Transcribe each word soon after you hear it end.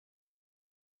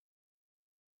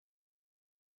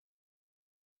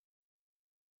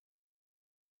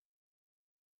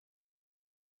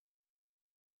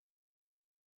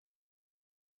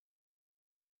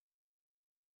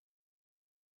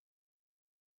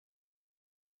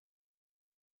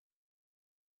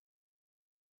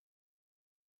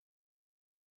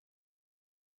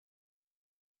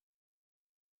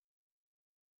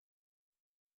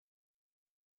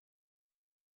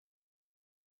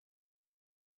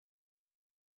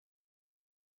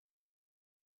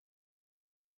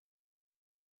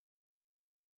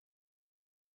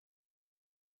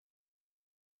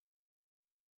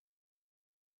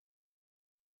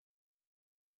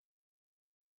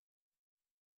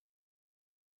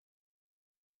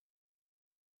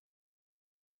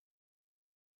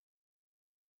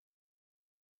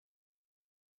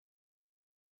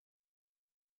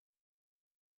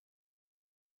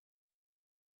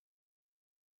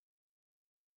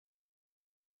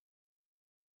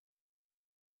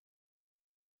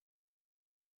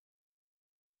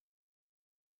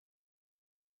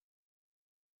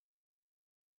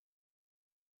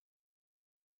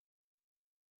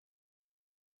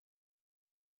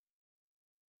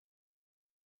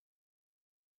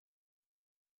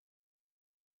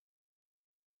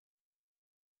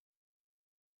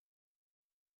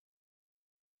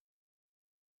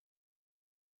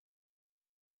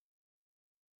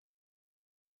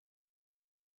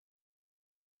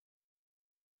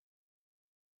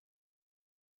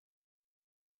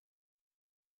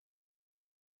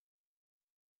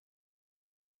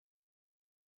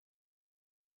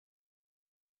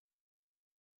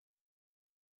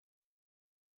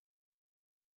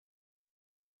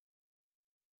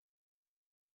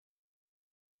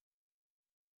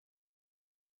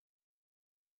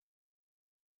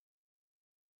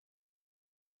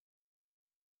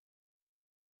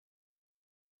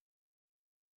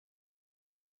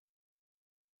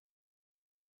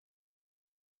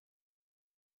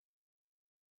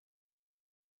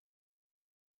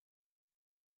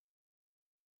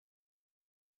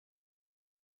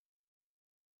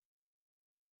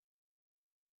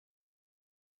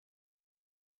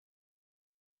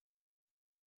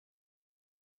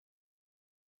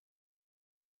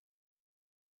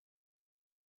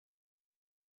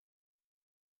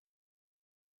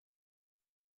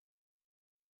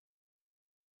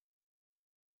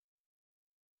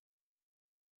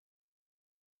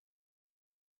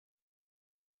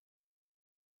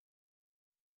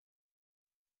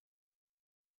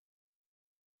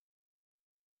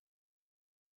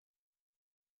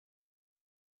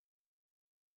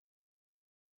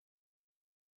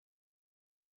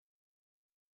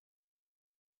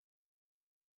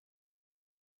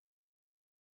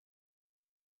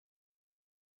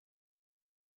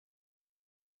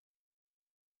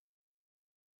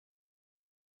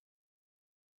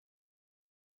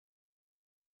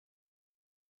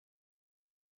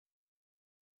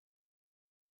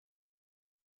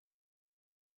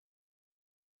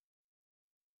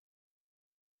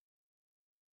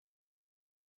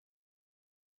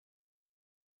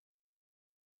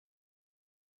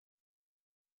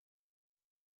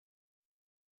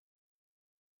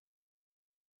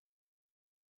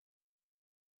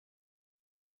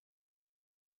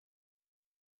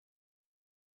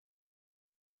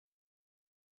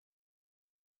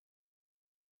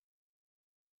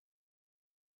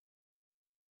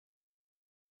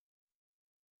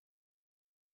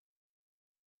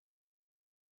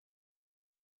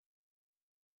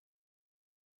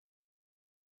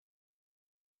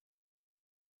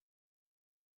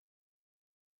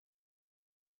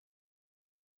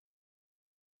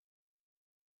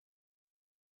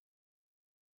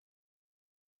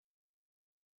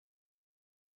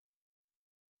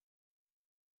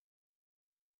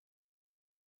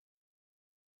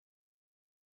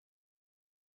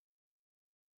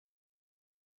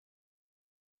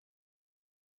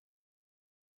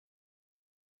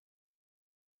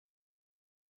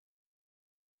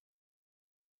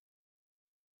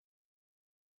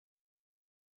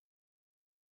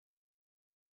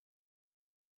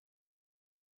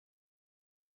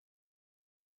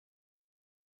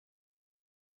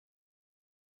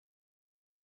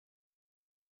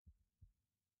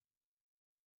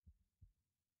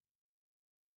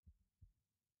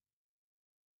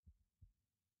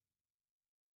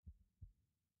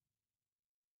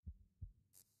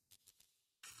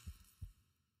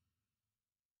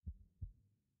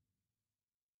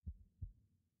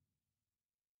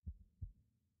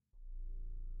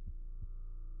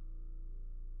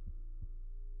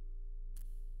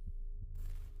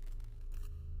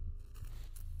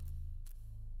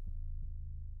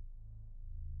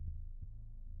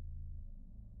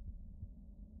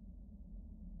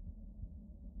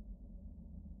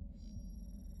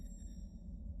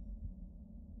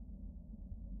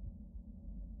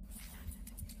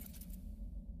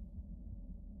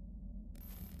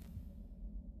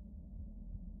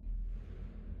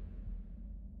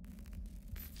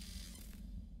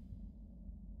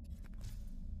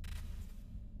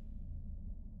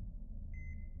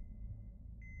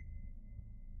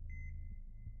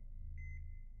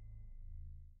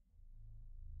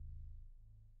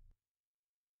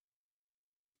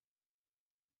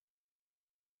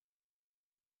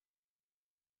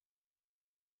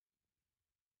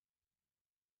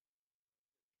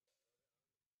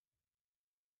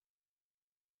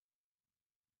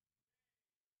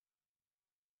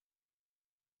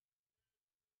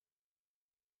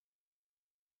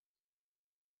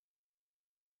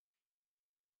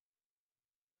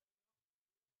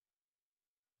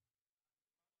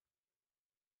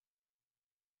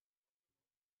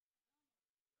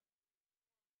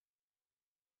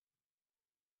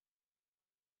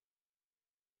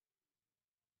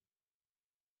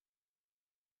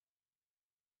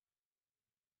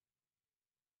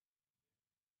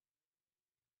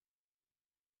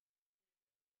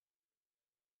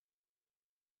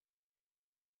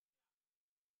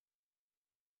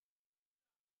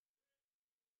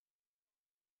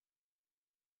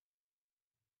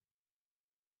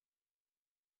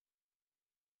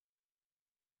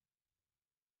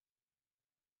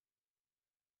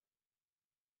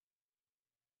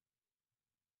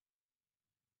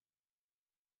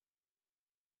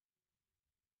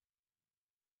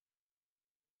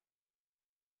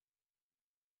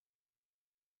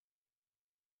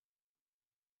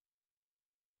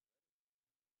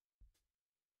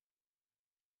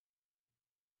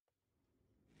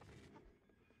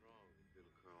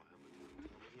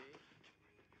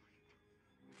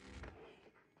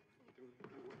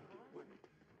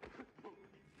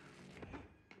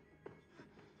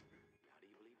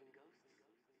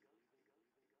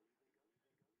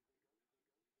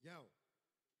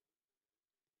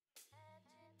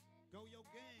Yo,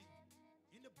 gang,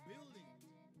 in the building.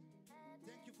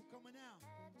 Thank you for coming out.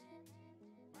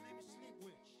 My name is Sleep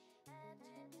Witch.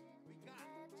 We got.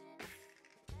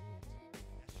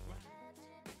 That's right.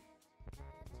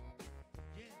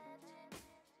 Yeah.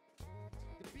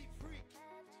 The Beat Freak,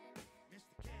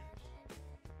 Mr. Cash.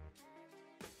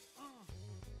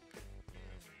 Yeah.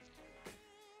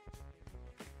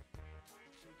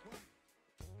 Say what?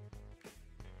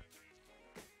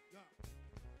 Yeah.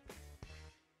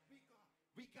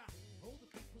 We got all the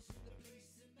peoples in the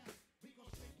place tonight. We gon'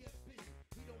 straight get busy.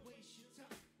 We don't waste your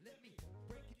time. Let me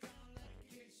break it down like a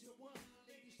case of wine.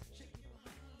 Ladies, shake it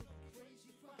behind, look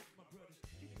crazy fine. My brothers,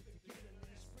 keep it together.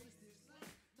 Let's praise this line.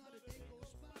 Not a day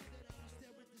goes by that I don't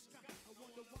stare at the sky. I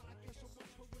wonder why I care so much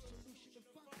for a solution to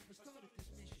find. I started this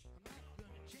mission. I'm not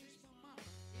gonna change my mind.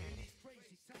 In these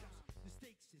crazy times, the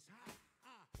stakes is high.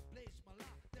 I blaze my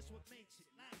life, that's what makes it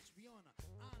nice. We on an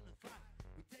island fight,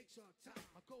 we takes our time.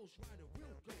 My ghost rider,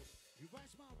 real ghost. He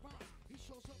writes my rhymes, he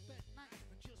shows up at night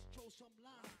and just throws some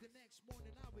lines. The next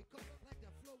morning I wake up like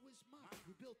that flow is mine.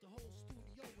 We built the whole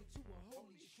studio into a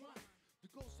holy shrine. The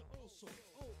ghosts are also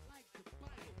old like the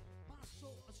Bible. My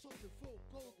soul, I sold it for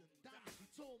golden diamonds. He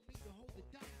told me to hold it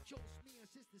down. He chose me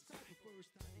as his disciple. First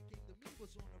time he came to me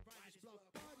was on the Writer's Block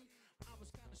party. I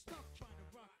was kinda stuck trying to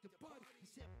rock the party. He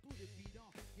said, put a beat on.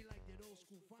 He liked that old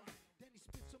school vibe. Then he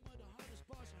spit some of the hardest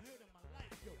bars I heard in my life.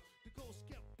 Yo, the ghost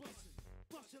kept busting,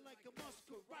 busting like a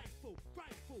musket rifle,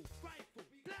 rifle, rifle.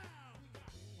 Blah!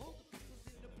 All the people's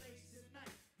in the place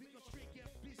tonight. We gon' straight get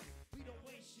busy. We don't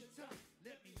waste your time.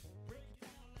 Let me break it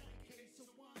down like a case of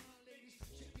wine. Ladies,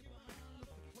 shake it behind,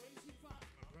 looking crazy fine.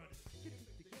 My brothers, get it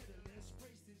together, let's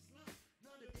praise this line.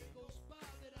 Not a day goes by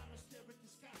that I don't stare at the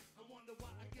sky. I wonder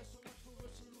why I get so much for a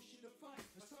solution to find.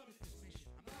 I started this mission,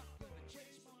 I'm not gonna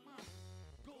change my mind.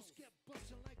 Ghosts kept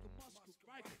busting like a musket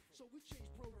rifle. So we changed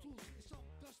Pro Tools into some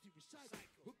dusty recycle.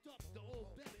 Hooked up the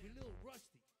old bed, we a little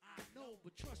rusty. I know,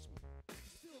 but trust me,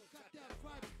 still got that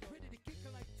vibe. Ready to kick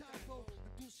her like Typo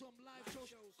and do some live shows.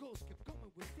 Ghosts kept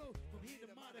coming with flow from here to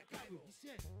Maracaibo. He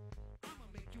said, I'ma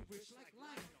make you rich like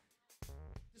Lionel.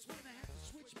 That's when I had to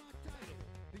switch my title.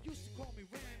 They used to call me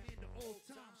Ram in the old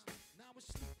times. Now it's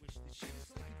Sleep Witch. This shit is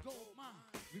like a gold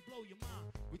mine. We blow your mind.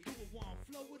 We do it one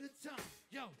flow at a time.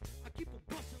 Yo, I keep on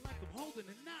busting like I'm holding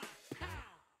a knife.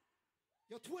 Pow!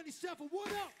 Yo, 27, what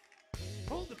up?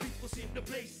 All the people's in the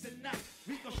place tonight.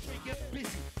 We gon' straight get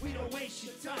busy. We don't waste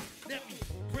your time. Let me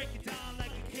break it down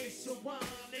like a case of wine.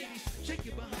 Ladies, shake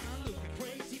it behind, looking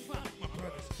crazy fine. My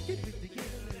brothers, keep it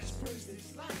together, let's praise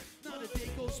this life. Not a day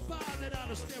goes by that I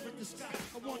don't stare at the sky.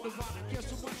 I wonder why I care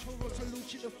so much for a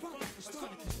solution to find. I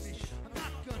started this mission, I'm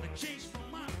not gonna change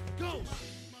my mind. Ghost.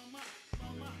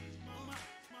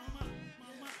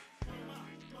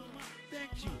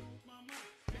 Thank you.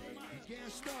 We getting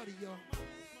started, y'all.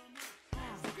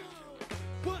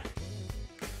 What?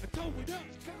 I tow it up.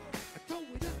 I tow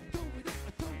it up, tow it up,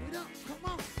 I tow it up. Come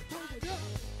on, tow it up.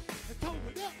 I tow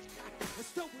it up.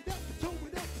 Let's tow it up, I tow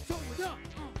it up, I tow it up.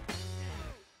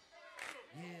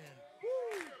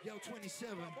 Yeah. Yo,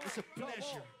 27, it's a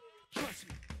pleasure. Trust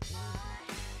me.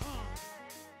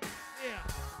 Yeah.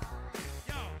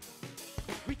 Yo,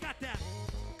 we got that.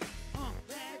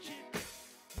 Magic,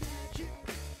 magic.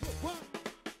 What?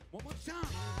 One more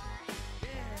time.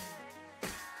 Yeah.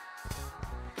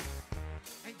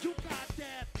 And you got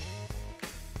that.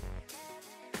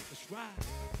 That's right.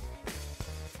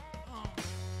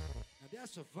 Now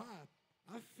that's a vibe.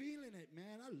 I'm feeling it,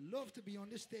 man. I love to be on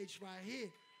this stage right here.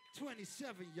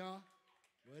 27, y'all.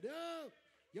 What up?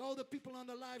 Yo, the people on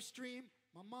the live stream.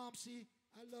 My mom, see,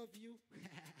 I love you.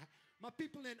 My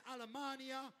people in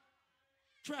Alemania.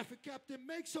 Traffic captain,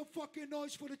 make some fucking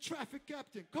noise for the traffic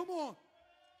captain. Come on.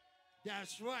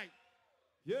 That's right.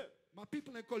 Yeah. My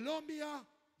people in Colombia,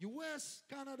 US,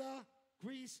 Canada,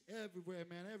 Greece, everywhere,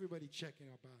 man. Everybody checking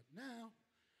about now.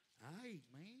 All right,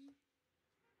 man.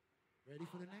 Ready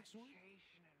for the next one?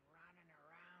 Chasing and running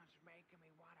around's making me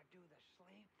want to do the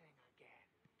sleep thing again.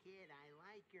 Kid, I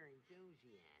like your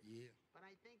enthusiasm. Yeah. But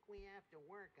I think we have to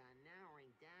work on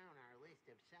narrowing down our list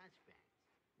of suspects.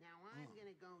 Now, I'm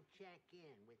gonna go check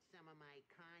in with some of my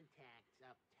contacts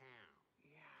uptown.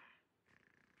 Yeah.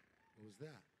 What was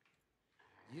that?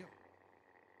 Yeah.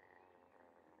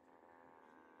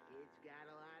 Kid's got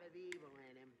a lot of evil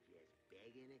in him, just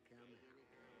begging to come out.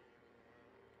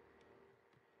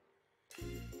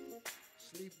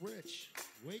 Sleep rich.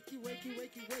 Wakey, wakey,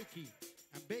 wakey, wakey.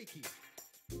 And bakey.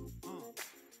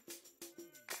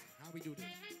 How we do this?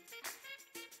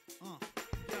 Yo.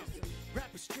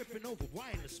 Rappers tripping over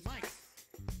wireless mics.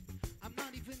 I'm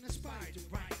not even inspired to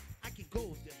write. I can go go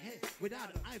with the head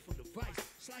without an eye for the vice.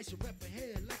 Slice a rapper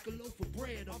head like a loaf of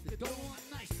bread off the dough on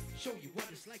nice. Show you what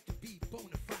it's like to be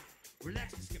bona fide.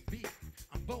 Relax as can be.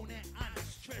 I'm bone and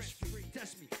honest, stress free.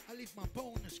 Test me, I leave my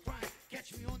bonus crying.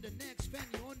 Catch me on the next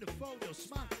venue on the photo,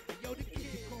 smile. And yo, the kid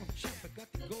they call him champ, I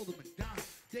got the golden medallion.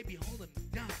 They be holding me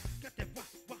down. Got that wah,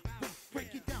 wah, wah.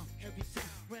 Break it down every time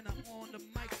when I'm on the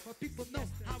mic. But people know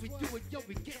how we do it, yo,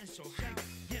 we getting so hype.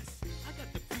 Yes, I got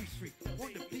the beat freak,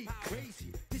 on the beat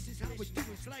crazy. This is how we do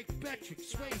it, it's like Patrick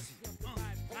Swayze.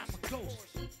 I'm a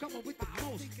ghost, coming with the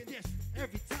most. Yes,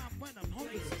 every time when I'm home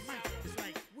with the mic, it's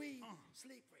like we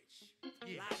sleep rich.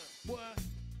 Yeah, what?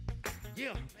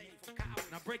 Yeah.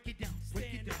 Now break it down,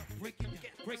 break it down, break it down,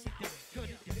 break it down, cut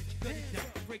it down, cut it down,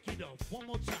 break it off. One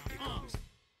more time.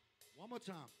 One more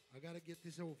time. I gotta get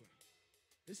this over.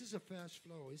 This is a fast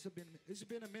flow. It's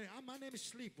been a minute. My name is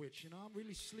Sleep Witch. You know, I'm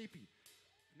really sleepy.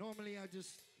 Normally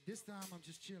this time I'm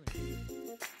just chilling.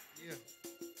 Yeah.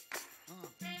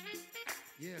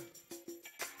 Yeah.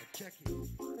 Check it. A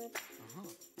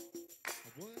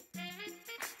what?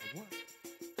 A what?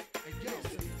 Hey yo,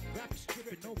 rap is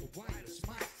tripping over wireless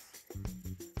mics.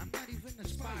 I'm not even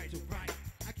inspired to write.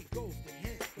 I can go with the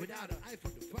head without an eye for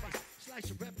the price.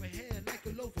 Slice a rapper head like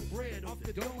a loaf of bread off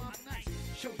the dome. I'm nice.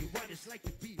 Show you what it's like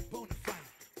to be bona fide.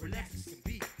 Relax as can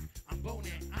be. I'm bone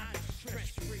and honest, stress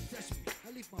free. Test me,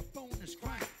 I leave my bonus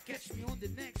crying. Catch me on the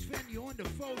next venue on the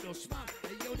photo, smile.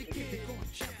 Hey yo, the kid they call him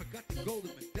champ, I got the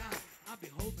golden medallion. I'll be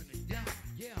holding it down.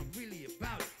 Yeah, I'm really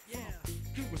about it.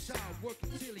 Curacao, working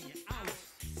till in hours.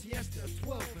 Siesta at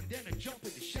 12 and then I jump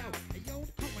in the shower. And yo, I'm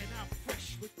coming out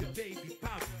fresh with the baby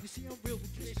powder. You see, I'm real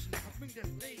with this. I bring that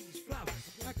ladies flower.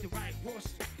 Like the right horse,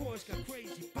 boys got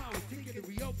crazy power. Thinking to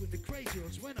reopen the crazy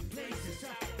ones when I blaze this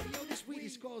out. And yo, this weed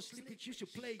is called Sleepy, you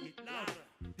should play it louder.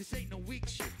 This ain't no weak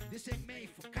shit, this ain't made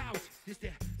for cowards. This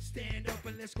that stand up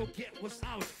and let's go get what's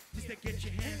ours. This that get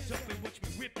your hands up and watch me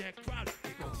rip that crowd.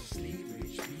 They go sleep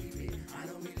rich, baby. I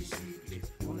don't really sleep it.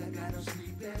 All I got no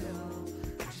sleep at all.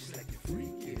 I just like to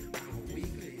freak it. I'm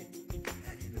weekly.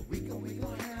 And in the weekend we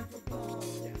gon' have a ball.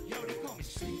 Yo, they call me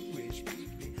sleep rich,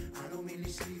 baby. I don't really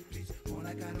sleep it. All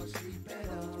I got no sleep at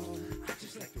all. I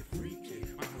just like to freak it.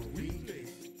 I'm weekly.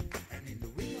 And in the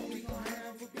weekend we gon'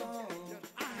 have a ball.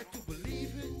 I had to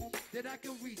believe it, that I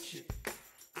can reach it.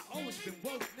 I always been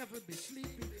woke, never been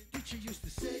sleeping. Teacher used to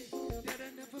say that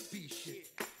I never be shit.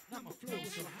 Now my flow,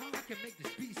 so how I can make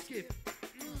this beat skip?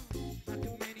 Not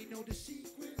too many know the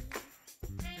secret.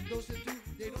 And those that do,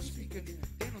 they don't speak of it.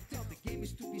 They don't tell the game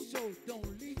is to be sold, don't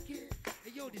leak it.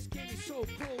 Hey yo, this game is so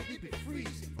cold, it be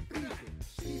freezing.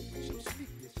 Sleeping, so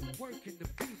sleepless, working the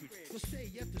beavers. So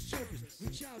stay at the surface,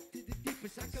 reach out to the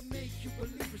deepest. I can make you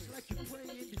believers like you pray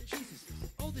into Jesus.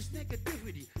 All this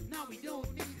negativity, now we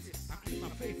don't need this. I eat my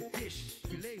favorite dish,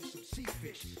 fillet some sea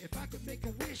fish. If I could make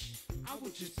a wish, I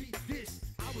would just be this.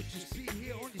 I would just be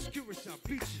here on these Curacao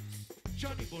beaches.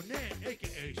 Johnny Bonnet,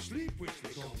 aka Sleep Rich.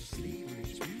 They call me Sleep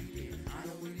Rich, baby. I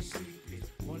don't really sleep it.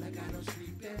 All I got no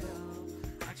sleep at all.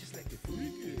 I just like to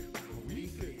freak it. I'm a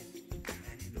weekly.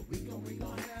 And in the weekend we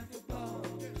gon' have a ball.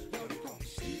 Yo, they call me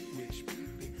Sleep Rich,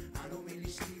 baby. I don't really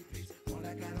sleep it. All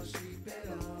I got no sleep at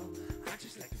all. I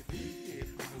just like to freak it.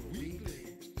 I'm a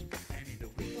weekly. And in the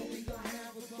weekend we gon'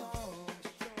 have a ball.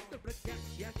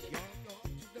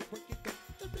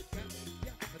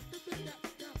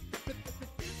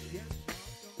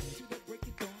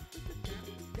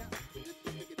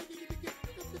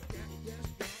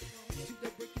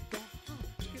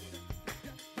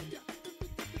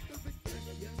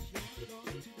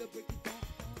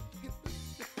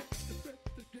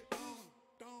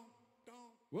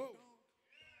 Whoa.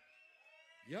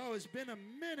 Yo, it's been a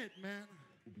minute, man.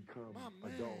 We become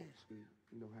adults. We,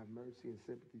 have mercy and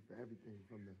sympathy for everything,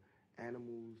 from the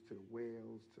animals to the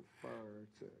whales to fur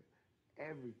to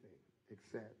everything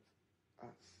except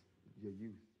us, your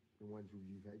youth, the ones who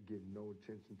you've given no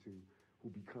attention to, who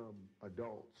become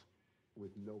adults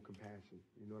with no compassion.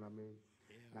 You know what I mean?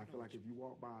 Yeah, and I feel like if you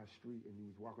walk by a street and you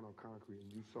was walking on concrete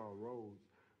and you saw roads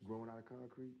growing out of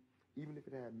concrete, even if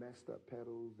it had messed up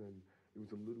petals and it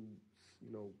was a little,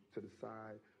 to the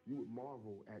side, you would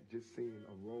marvel at just seeing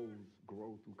a rose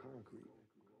grow through concrete.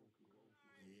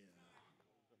 Yeah.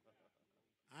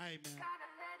 All right, man.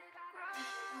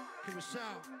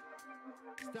 Curacao.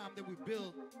 It's time that we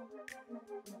build,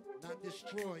 not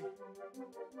destroy.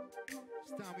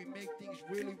 It's time we make things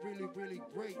really, really, really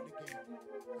great again.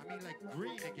 I mean, like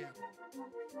green again.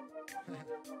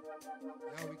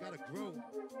 Yo, we gotta grow.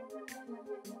 You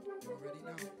already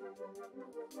know. I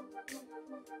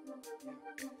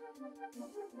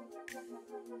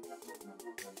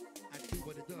do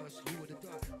what it does, you what it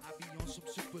does. I be on some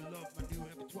super love, my new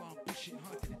repertoire. I'm pushing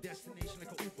hard to the destination like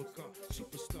an Uber car.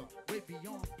 Superstar, way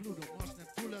beyond Pluto, Mars,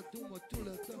 Neptula, Duma,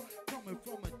 Tula, coming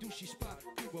from a douchey spot.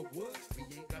 Cuba Woods, we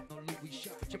ain't got no Louis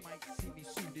shop, but you might see me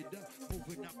suited up.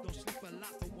 Moving up, don't sleep a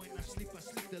lot, but when I sleep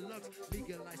deluxe.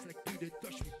 Legalized like Peter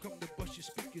Dutch, we come to bust your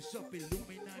speakers up.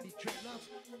 Illuminati dreadlocks,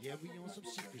 yeah, we on some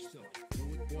secret stuff. Do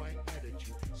it, boy,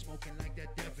 attitude, smoking like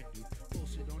that Devin dude.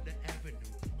 Posted on the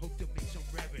avenue, hope to make some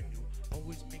revenue.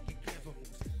 Always making clever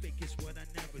moves, fake is what I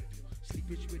never do.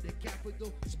 Sleepage with a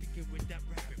capital, speaking with that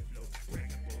rapping flow.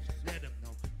 Bragging balls, let them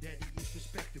know that he is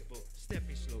respectable.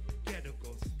 Stepping slow, ghetto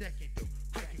goals, stacking dough,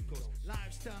 cracking goals.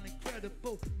 Lifestyle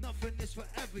incredible, nothing is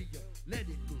forever, yo. Let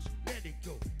it loose, let it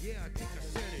go. Yeah, I think I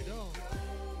said it all.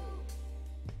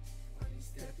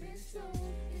 Stepping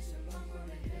stone, it's a long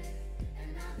road ahead,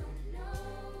 and I don't know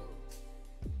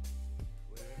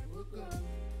where it will go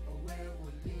or where it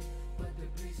will lead, but the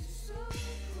breeze is so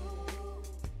cold.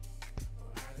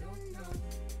 Oh, I don't know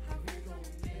how we're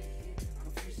gonna make it. I'm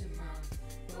freezing my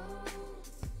bones.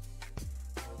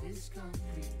 All this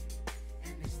concrete,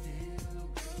 and it still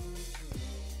grows.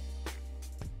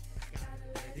 Gotta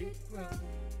let it grow.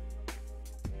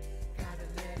 Gotta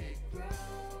let it grow.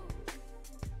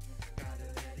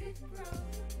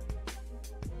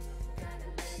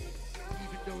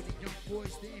 Even though the young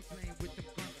boys, they ain't playing with them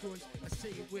gun toys. I say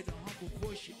it with a humble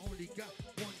voice, you only got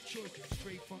one choice.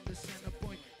 Straight from the center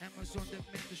point, Amazon that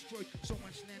man destroyed. So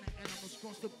much land and animals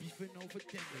cross the beefing over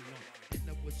tenderloin. End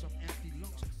up with some empty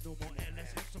lungs, no more air,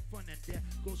 let's have some fun. And that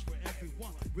goes for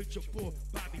everyone, rich or poor,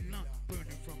 Babylon.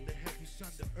 Burning from the heavy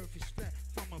sun, the earth is flat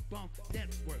from a bomb.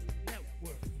 Network,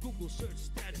 Google search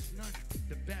status none.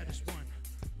 The baddest one.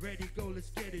 Ready, go, let's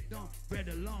get it on. Red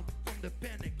alarm from the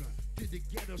Pentagon to the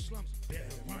ghetto slums.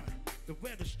 Better run. The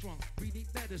weather's strong. We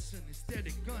need medicine instead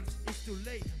of guns. It's too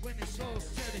late when it's all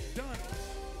said and done.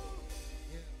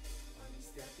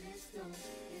 Stepping stones,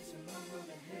 it's a long road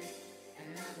ahead,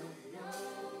 and I don't know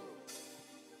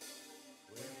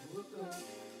where it will go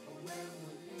or where it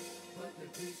will lead, but the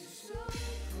breeze is so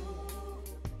cold.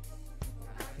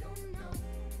 I don't know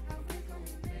how we're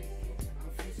gonna make it. I'm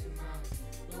freezing my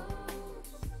bones.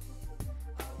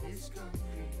 All this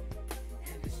concrete,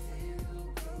 and it still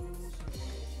grows.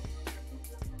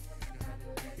 Gotta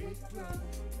let it grow.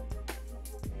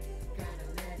 Gotta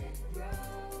let it grow.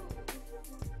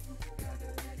 Gotta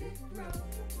let it grow.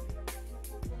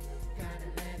 Gotta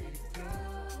let it grow.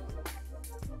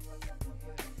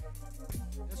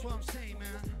 That's what I'm saying,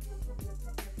 man.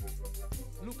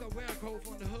 Luca Werkhoff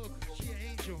on the hook. She an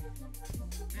angel.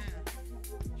 Man,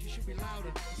 she should be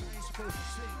louder, 'cause I ain't supposed to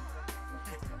sing.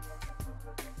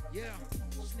 Yeah,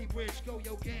 sleep rich, go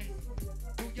your game.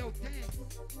 Do your thing.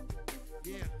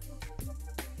 Yeah.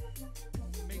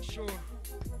 Make sure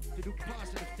to do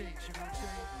positive things, you know what I'm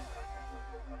saying?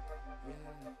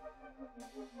 Yeah.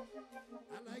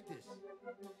 I like this.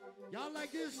 Y'all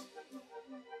like this?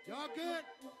 Y'all good?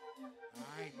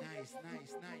 Alright, nice.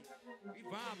 We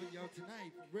vibing, yo,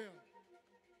 tonight, for real.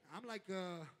 I'm like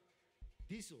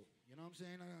Diesel, you know what I'm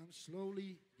saying? I'm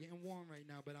slowly getting warm right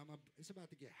now, but it's about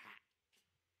to get hot.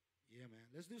 Yeah, man.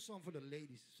 Let's do something for the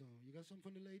ladies. So, you got something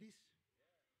for the ladies?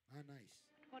 Ah, nice.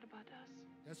 What about us?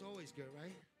 That's always good,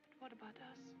 right? What about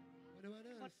us? What about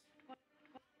us?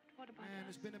 What about Man, us?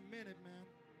 it's been a minute, man.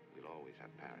 We'll always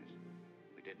have Paris.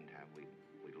 We didn't have, we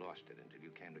lost it until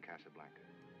you came to Casablanca.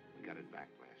 We got it back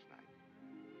last night.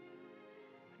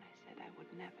 When I said I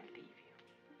would never leave you.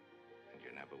 And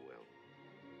you never will.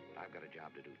 But I've got a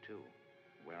job to do, too.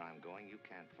 Where I'm going, you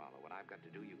can't follow. What I've got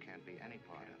to do, you can't be any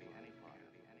part of.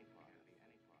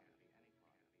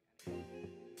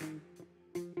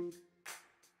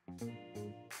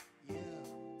 Yeah.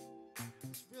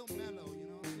 It's real mellow, you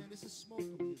know what I'm saying? This is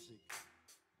smoker music.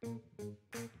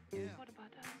 Yeah. What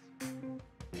about us?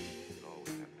 We'll always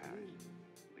have Paris.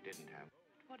 We didn't have.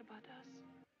 What about us?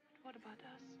 What about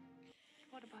us?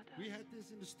 What about us? We had this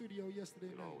in the studio yesterday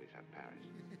We'll night. always have Paris.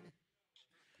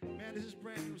 Man, this is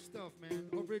brand new stuff, man.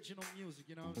 Original music,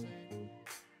 you know what I'm saying?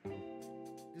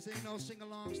 This ain't no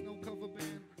sing-alongs, no cover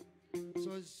band.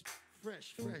 So it's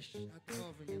fresh out the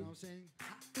oven, you know what I'm saying?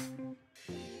 Hot.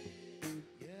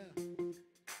 Yeah.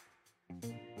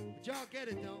 But y'all get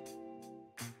it, though.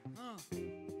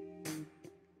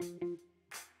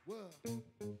 Whoa.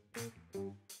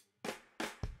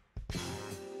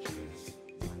 Just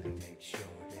wanna make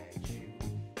sure that you,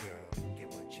 girl, get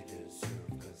what you deserve,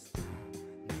 'cause I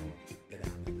know that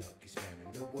I'm the luckiest man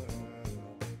in the world,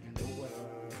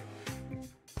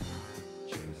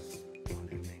 Just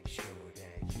wanna make sure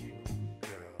that you,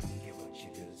 girl, get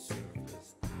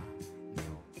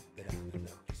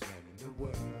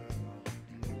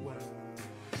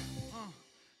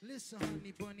a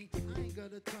honey bunny. I ain't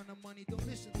got a ton of money. Don't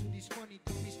listen to these funny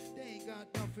dummies. They ain't got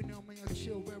nothing on me. I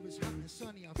chill where it's hot and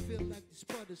sunny. I feel like the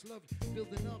spot is lovely.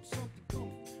 Building up something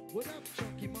comfy. What up,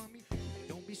 chunky mommy?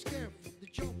 Don't be scared from the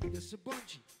jungle. There's a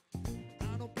bungee.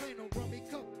 I don't play no rummy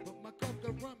cup, but my cup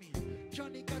got rummy.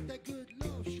 Johnny got that good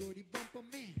love. Shorty bump on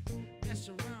me. Mess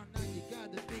around, now you got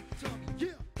a big tummy.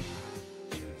 Yeah.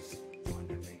 Just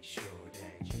wanna make sure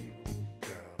that you,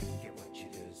 girl, get what you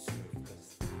deserve.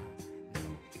 'Cause I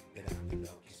know that I'm the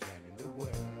luckiest man in the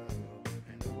world.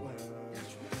 In the world.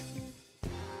 That's right.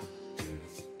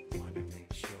 Just wanna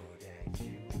make sure that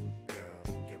you, girl,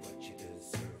 get what you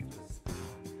deserve. 'Cause I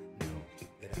know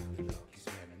that I'm the luckiest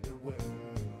man in the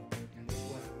world. In the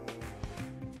world.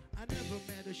 I never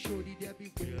met a shorty that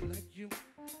be real like you.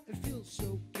 It feels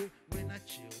so good when I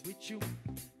chill with you.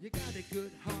 You got a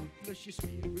good heart, plus you're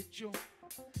spiritual.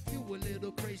 You a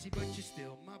little crazy, but you're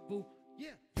still my boo.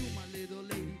 Yeah, you my little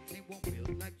lady, ain't one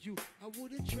real like you. I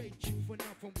wouldn't trade you for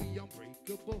nothing, we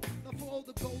unbreakable. Now for all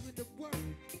the gold in the world,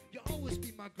 you'll always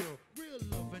be my girl. Real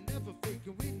love and never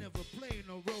faking, we never play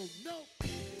no role, no.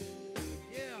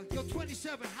 Yeah, you're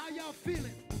 27, how y'all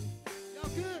feeling? Y'all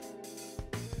good?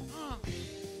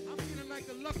 I'm feeling like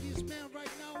the luckiest man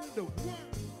right now in the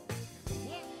world.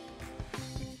 What?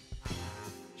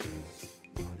 Just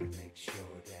wanna make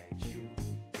sure that you,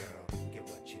 girl, get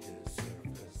what you deserve.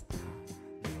 'Cause I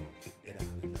know that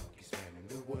I'm the luckiest man in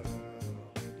the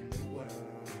world. In the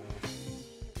world.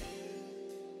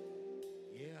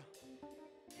 Yeah.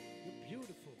 You're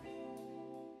beautiful.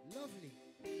 Lovely.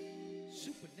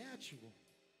 Supernatural.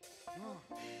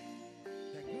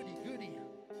 That goody goody.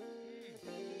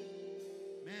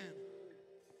 Man.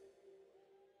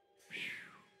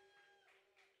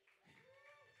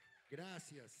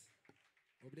 Gracias.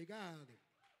 Obrigado.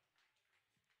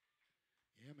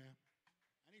 Yeah, man.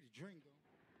 I need a drink,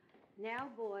 though. Now,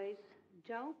 boys,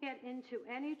 don't get into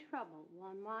any trouble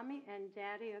while Mommy and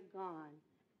Daddy are gone.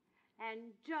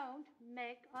 And don't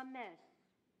make a mess.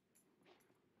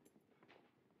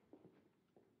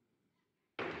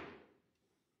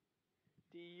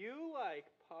 Do you like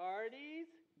parties?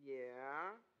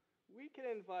 Yeah. We can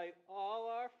invite all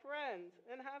our friends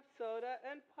and have soda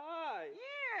and pie.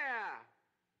 Yeah.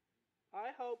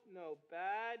 I hope no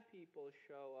bad people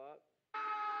show up.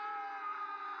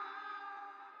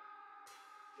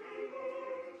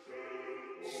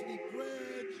 Sleep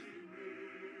Reg.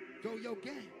 Go yo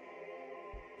gang.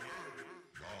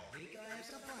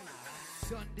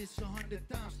 Done this 100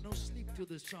 times, no sleep till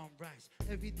the sunrise.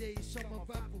 Every day is summer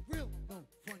vibe for real, no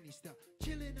funny stuff.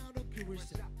 Chilling out on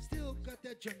Curacao, still got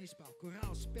that journey spot.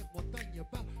 Curacao, spent montaña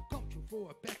about, come true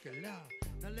for a bacalao.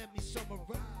 Now let me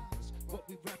summarize what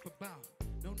we rap about.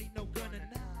 No need no gun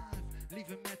and knife, leave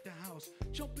him at the house.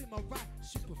 Jump in my ride,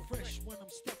 super fresh when I'm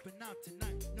stepping out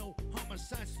tonight. No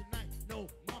homicides tonight, no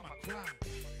mama cry.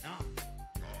 Nah,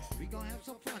 we gon' have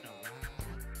some fun, alright?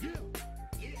 Yeah.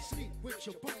 Sleep with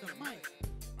your brother Mike.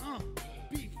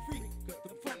 Be free, got the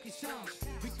funky sounds.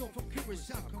 We go from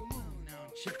Curacao, come on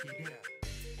now, check it out.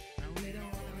 Now we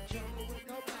don't wanna trouble with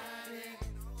nobody.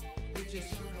 We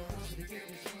just wanna hustle to get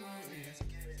this money.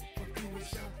 From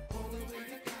Curacao all the way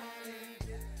to Cali.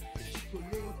 Chico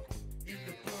look in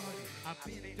the party. I've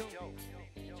been dope.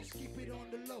 Just keep it on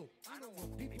the low. I don't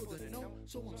want people to know,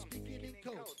 so I'm speaking in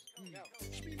codes. Shmee-dee,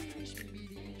 shmee-dee,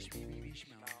 shmee-dee,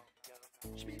 shmee-dee.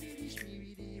 Shmee-dee,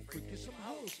 shmee-dee, freaking some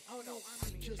hoes. Oh no,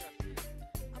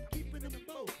 I'm keeping them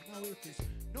both. Now if there's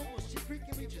no more secret,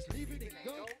 can we just leave it and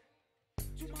go?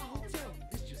 To my hotel,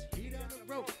 it's just heat on the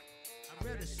road. I'd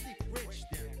rather sleep rich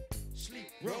than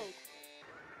sleep broke.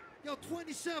 Yo,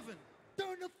 27,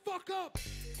 turn the fuck up.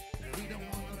 We don't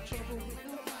want no trouble with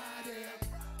nobody.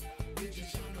 We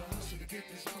just on the hustle to get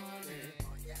this money.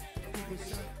 We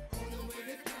was up all the way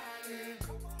to Cali.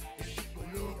 The shit will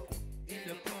look in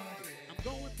the party. I'm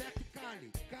going back to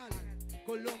Cali,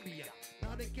 Colombia.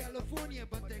 Not in California,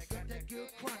 but they got that good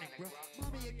chronic, bro.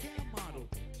 Mommy a cam model,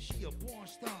 she a porn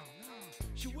star. Nah,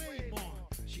 she way more,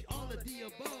 she all of the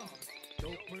above.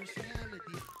 Dope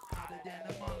personality, hotter than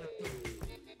a Molotov.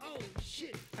 Oh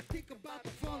shit, I think I'm about to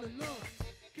fall in love.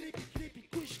 Creepy, creepy,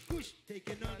 kush, kush, take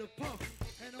another puff.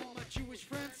 And all my Jewish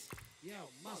friends, yo,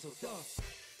 mazel tov.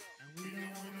 And we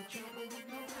don't want no trouble with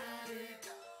nobody.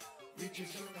 We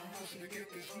just on the hustle to get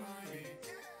this money.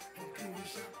 From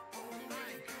Curacao all the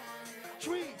way to Cali.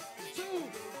 3, 2,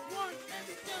 1, and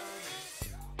it's done.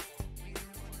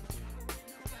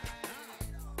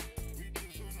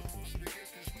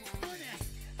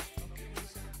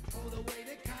 All the way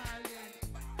to Cali.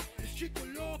 It's Chico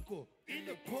Loco in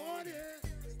the party.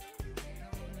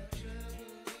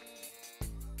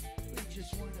 We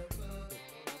just wanna bubble,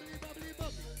 bubbly, bubbly,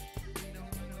 bubbly. We don't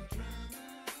want no trouble.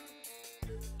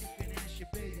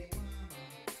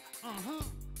 Uh-huh.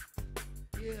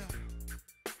 Yeah.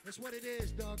 That's what it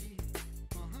is, doggy.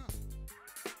 Uh-huh.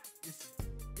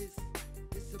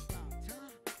 It's about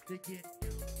time to get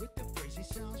with the crazy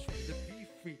sounds from the Beef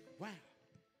Freak. Wow.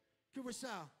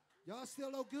 Curacao, y'all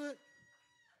still all good?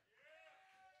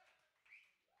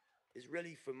 It's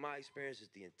really, from my experience, it's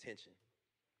the intention.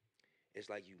 It's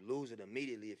like you lose it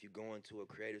immediately if you go into a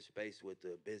creative space with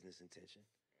the business intention.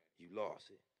 You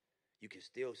lost it. You can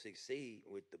still succeed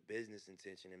with the business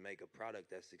intention and make a product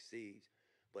that succeeds,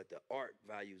 but the art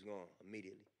value's gone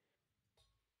immediately.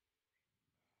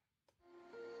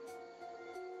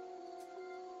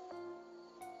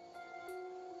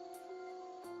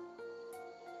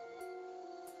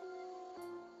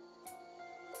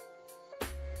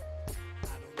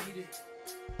 I don't need it.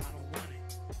 I don't want it.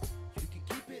 You can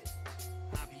keep it.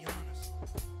 I'll be honest.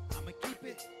 I'ma keep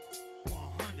it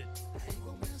 100. I ain't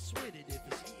gonna mess with it if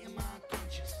it's eating my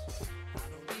conscience. I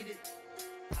don't need it.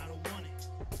 I don't want it.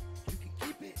 You can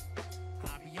keep it.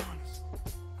 I'll be honest.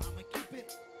 I'ma keep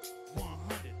it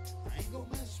 100. I ain't gonna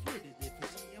mess with it if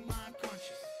it's eating my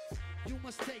conscience. You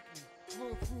must take me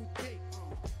for a fruit cake.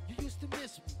 You used to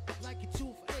miss me like a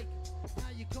toothache.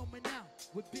 Now you're coming out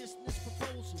with business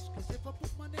proposals. Cause if I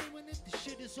put my name in it, the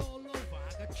shit is all over.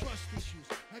 I got trust issues.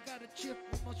 I got a chip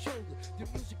on my shoulder. The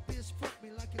music biz fucked me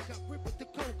like I got ripped with the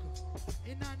coca.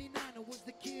 In 99, I was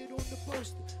the kid on the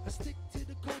poster. I stick to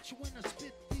the culture when I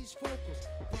spit these vocals.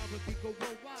 Probably go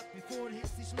worldwide before it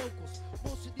hits these locals.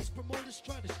 Most of these promoters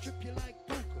try to strip you like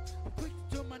poker. I'm quick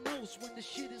to turn my nose when the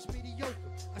shit is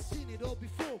mediocre. I seen it all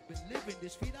before, been living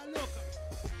this vida loca.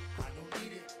 I don't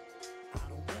need it, I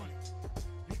don't want it.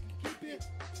 You can keep it,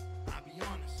 I'll be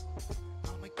honest.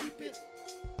 I'ma keep it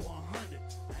 100.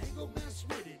 I ain't gonna mess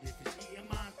with it if it's eating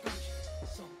my country.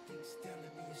 Something's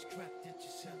telling me it's crap that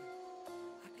you're selling.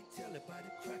 I can tell it by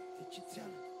the crack that you're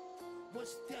telling.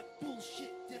 What's that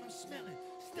bullshit that I'm smelling?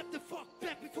 Step the fuck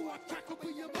back before I crack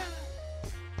open your melon.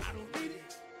 I don't need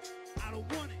it, I don't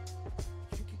want it.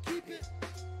 You can keep it,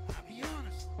 I'll be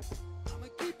honest. I'ma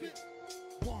keep it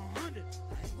 100.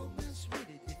 I ain't gonna mess with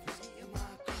it if it's eating my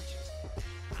conscience.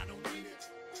 I don't need it,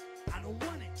 I don't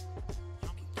want it. You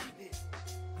can keep it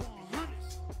 100.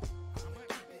 I'ma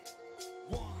keep it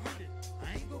 100.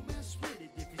 I ain't gonna mess with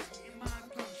it if it's eating my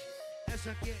conscience. As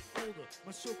I get older,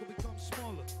 my circle becomes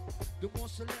smaller. The more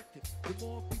selective, the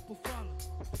more people follow.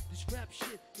 This rap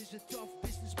shit is a tough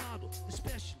business model,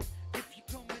 especially if you're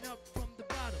coming up from the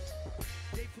bottom.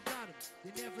 They forgot him,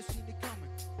 they never seen it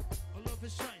coming. All of a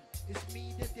sudden, it's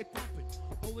me that they pumping.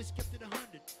 Always kept it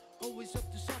 100, always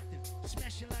up to something.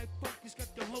 Smashing like buckets,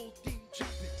 got the whole team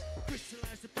jumping.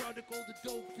 Crystallize the product, all the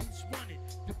dope fiends running.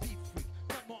 The Beef Freak,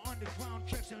 got more underground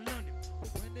tracks and learning.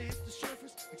 But when they hit the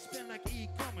surface, expand like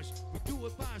e-commerce. We do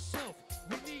it by ourselves,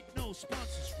 we need no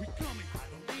sponsors. We coming. I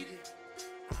don't need it,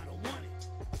 I don't want it.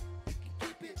 You can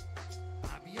keep it,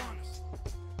 I'll be honest.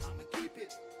 I'ma keep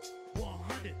it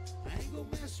 100. I ain't gonna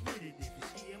mess with it if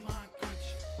it's eating my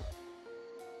conscience.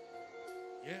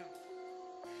 Yeah.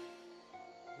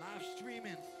 Live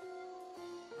streaming.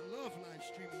 I love live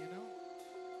streaming, you know?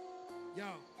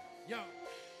 Yo.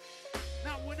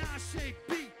 Now when I say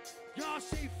beat, y'all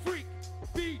say freak.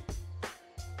 Beat.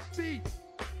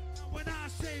 Now when I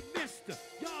say mister,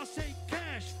 y'all say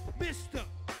cash. Mister.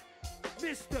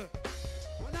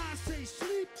 When I say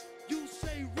sleep, you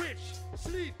say rich.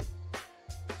 Sleep.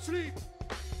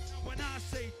 Now when I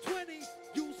say 20,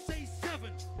 you say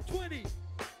 7. 20.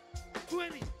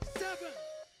 27.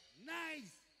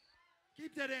 Nice.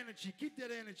 Keep that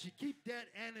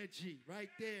energy right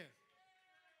there.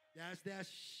 That's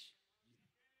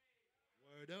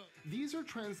word up. These are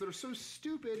trends that are so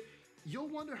stupid, you'll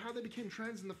wonder how they became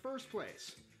trends in the first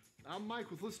place. I'm Mike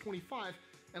with List 25,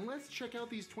 and let's check out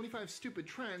these 25 stupid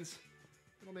trends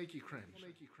that'll make you cringe.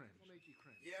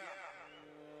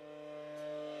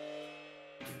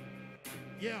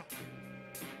 Yeah.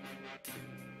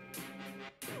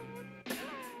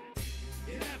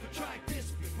 You never tried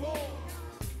this before.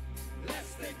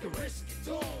 Let's take a risky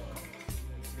tour.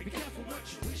 Be careful what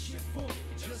you're wishing for.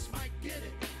 You just might get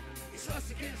it. It's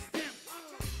us against them.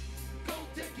 Go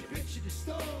take your picture to the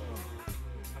store.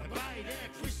 I buy it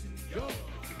at Christian York.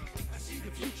 I see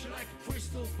the future like a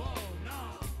crystal ball.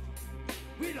 No,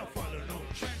 we don't follow no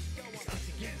trends. It's us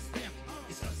against them.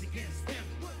 It's us against them.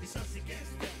 It's us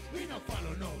against them. We don't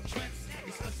follow no trends.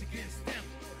 It's us against them.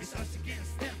 It's us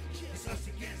against them. It's us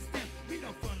against them. We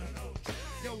don't follow no trends.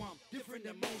 Yo, I'm different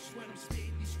than most when I'm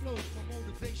spitting these flows. My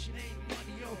motivation ain't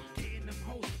money, yo. Getting them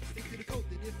hoes. Stick to the code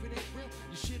that if it ain't real,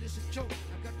 your shit is a joke.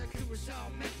 I got that Curacao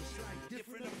mental, like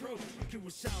different approach.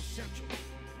 Curacao Central.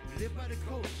 We live by the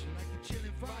coast, you like a chill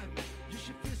environment. You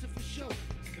should visit for sure.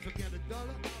 If I got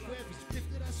 $1 for every spliff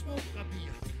that I smoke, I'll be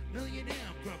a millionaire.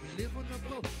 I'll probably live on a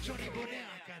boat. Johnny go down,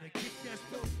 I gotta kick that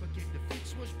stove. Forget the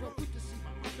fix was broke. Good to see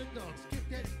my underdogs get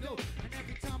that dough. And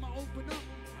every time I open up,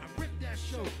 I rip that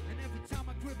show. And every time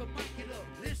I grab a mic, it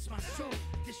uplifts my soul.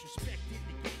 Disrespecting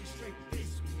the game straight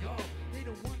piss me off. They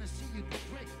don't wanna see you do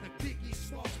great like Biggie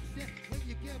Smalls. But then when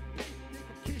you get paid, they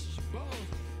gon' kiss your balls.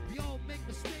 We all make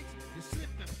mistakes, you slip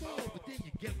and fall. But then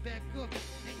you get back up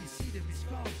and you see them as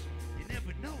scars. You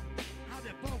never know how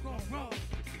that ball gon' roll.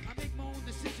 I make my own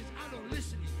decisions, I don't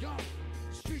listen to y'all.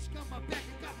 The streets got my back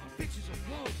and got my pictures on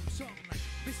walls. I'm something like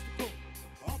mystical,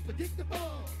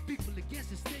 unpredictable. People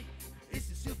against the state,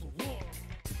 it's a civil war.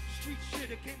 Street shit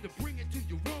that came to bring it to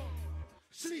you raw.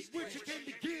 Sleep rich, you came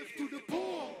to give to the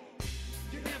poor.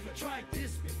 You never tried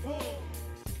this before.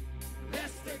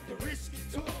 Let's take the risk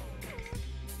and talk.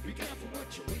 Be careful what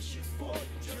you're wishing for.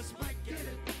 You just might get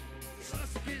it. It's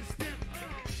us against them.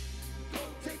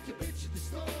 Don't take your bitch to the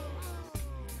store.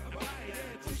 I buy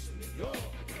that twist in New York.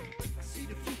 I see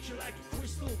the future like a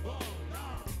crystal ball.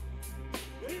 Nah,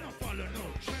 we don't follow no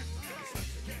trend. It's us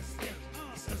against them.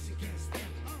 It's us against them.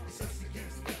 It's us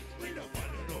against them. We don't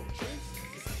follow no trends.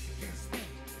 It's us against them.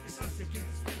 It's us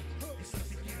against them. It's us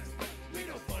against them. We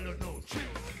don't follow no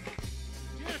trends.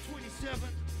 Yeah, 27.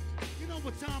 You know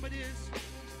what time it is.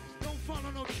 Don't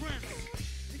follow no trends.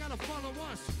 You gotta follow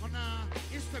us on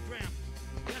Instagram.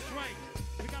 That's right.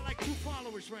 We got like 2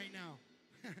 followers right now.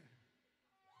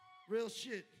 Real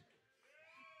shit.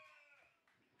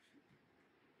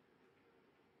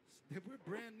 We're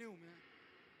brand new, man.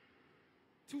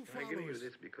 2 followers. I'm giving you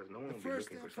this because no one will be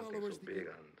looking for something so big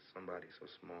on somebody so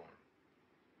small.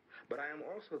 But I am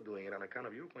also doing it on account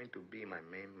of you going to be my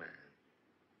main man.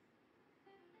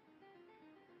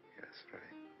 Yes,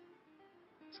 right.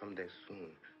 Someday soon,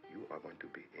 you are going to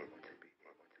be it.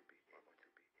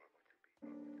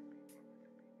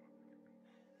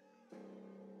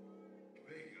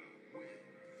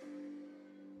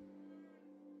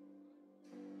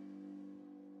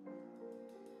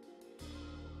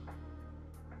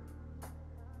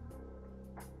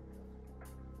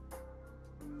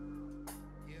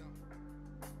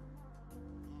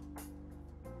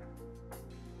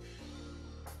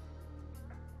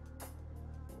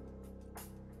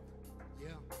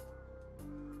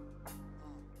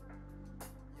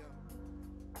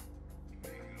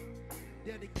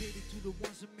 Dedicated to the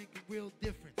ones that make a real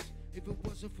difference. If it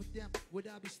wasn't for them, would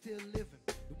I be still living?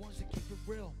 The ones that keep it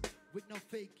real, with no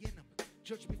fake in them.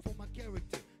 Judge me for my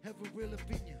character, have a real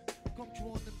opinion. Come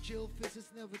through on them chill fizzes,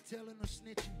 never telling or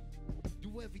snitching.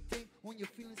 Do everything on your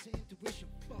feelings and intuition.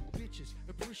 Fuck bitches,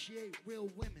 appreciate real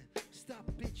women. Stop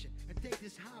bitching and take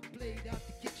this hot plate out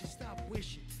the kitchen. Stop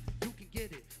wishing you can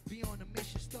get it. Be on a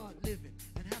mission, start living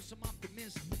and have some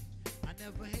optimism. I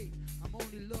never hate, I'm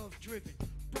only love driven.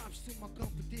 Props to my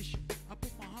competition, I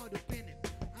put my heart up in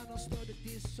it. I don't started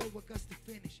this, so I got to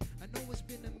finish. I know it's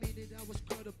been a minute, I was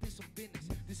caught up in some business.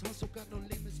 This hustle got no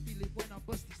limits, feel it when I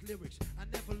bust these lyrics. I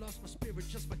never lost my spirit,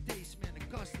 just my days, man.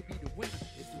 It costs to be the winner.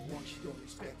 It's the ones you don't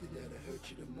expect it that'll hurt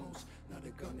you the most. Not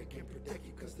a gun that can protect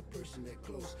you, cause the person that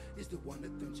close is the one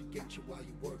that turns against you while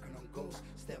you're working on goals.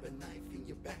 Stab a knife in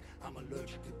your back, I'm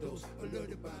allergic to those.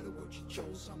 Alerted by the word you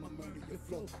chose, I'ma murder your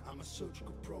flow. I'm a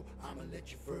surgical pro, I'ma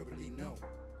let you verbally know.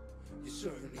 You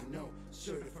certainly know,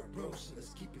 certified bro, so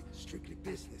let's keep it strictly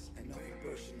business and nothing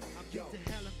personal. I've been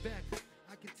to hell and back,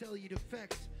 I can tell you the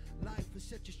facts. Life will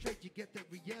set you straight, you get that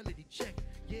reality check.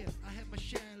 Yeah, I had my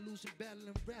share and losing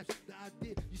battling raps. The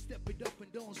idea, you step it up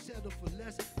and don't settle for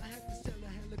less. I had to sell a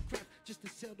hella crap just to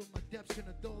settle my debts. In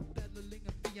a dog battling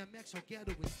a BMX or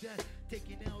ghetto is that.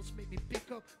 Taking L's made me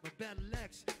pick up my battle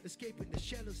axe. Escaping the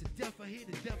shadows of death, I hear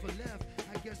the devil laugh.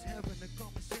 I guess having a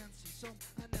common sense is some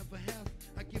I never have.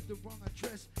 I give the wrong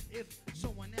address if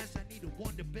someone asks. I need a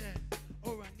wonder bed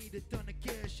or I need a ton of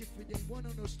cash. If it ain't one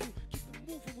of those two, keep it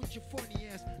moving with your funny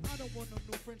ass. I don't want no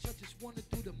new friends, I just wanna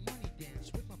do the money dance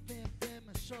with my fam.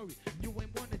 I'm sorry, you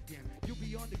ain't one of them. You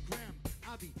be on the gram,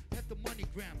 I be at the money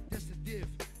gram. That's the div.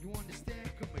 You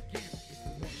understand? Come again. It's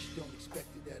the ones you don't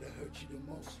expect it that'll hurt you the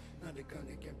most. Not the gun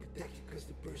that can protect you, cause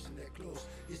the person that close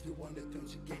is the one that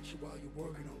turns against you while you're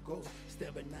working on goals.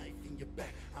 Stab a knife in your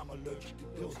back, I'm allergic to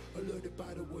those. Alerted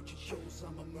by the word you chose,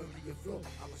 I'ma murder your flow.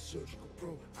 I'm a surgical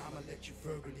pro, I'ma let you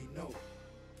verbally know.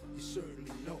 You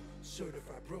certainly know,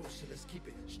 certified bro, so let's keep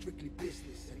it strictly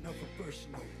business and nothing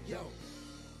personal. Yo.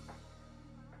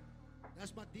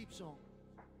 That's my deep song.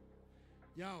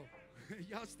 Yo,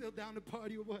 y'all still down to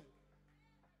party or what?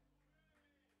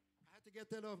 I had to get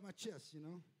that off my chest, you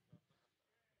know?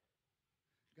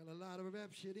 Got a lot of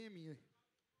rap shit in me.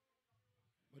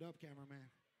 What up, cameraman?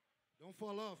 Don't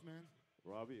fall off, man.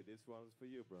 Robbie, this one's for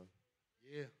you, bro.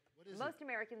 Yeah. What is Most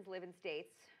Americans live in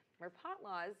states where pot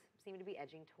laws seem to be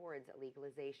edging towards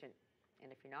legalization.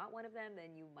 And if you're not one of them,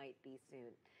 then you might be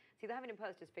soon. See, the Huffington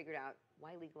Post has figured out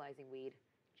why legalizing weed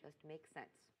just makes sense.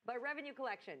 But revenue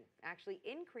collection actually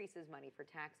increases money for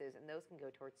taxes, and those can go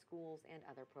towards schools and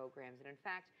other programs. And in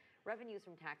fact, revenues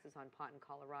from taxes on pot in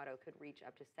Colorado could reach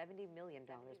up to $70 million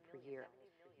per year.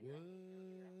 What?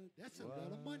 That's a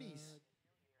lot of monies.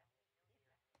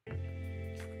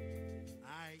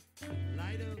 Alright,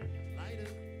 lighter.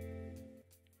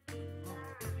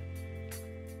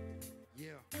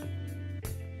 Yeah.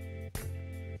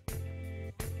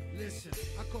 Listen,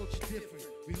 I culture different.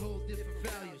 We hold different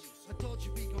values. I told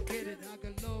you we gon' get it. I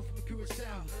got love from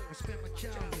Curacao. I spent my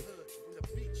childhood on the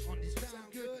beach. On this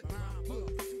sound good, rhyme book.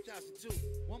 2002.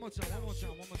 One more time.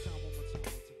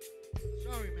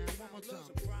 Sorry, man. One more time.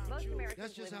 Most Americans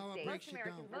That's just how I break shit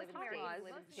down. Most Americans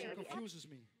live in Shit states. confuses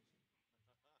me.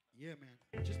 Yeah,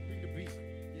 man. Just bring the beat.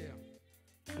 Yeah.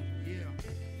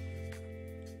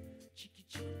 Cheeky.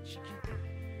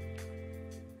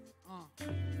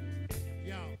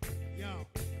 Yo.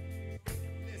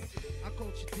 Listen, I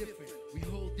culture different. We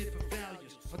hold different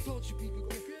values. I told you people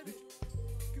get it.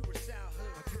 Curacao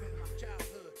hood. I give it my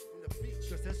childhood on the beach.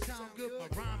 Does that sound good? My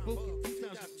rhyme book in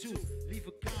 2002. Leave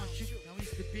a conscious. Now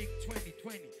it's the big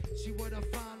 2020. See what I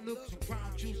find? Look, some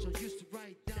brown juice. I used to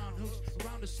write down hooks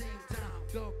around the same time.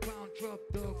 Dog pound, drop,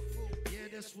 dog food. Yeah,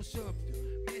 that's what's up,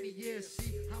 dude. Many years,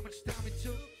 see how much time it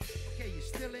took. Okay, you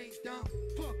still ain't done.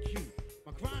 Fuck you.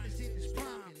 My grind is in this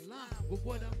prime, in line with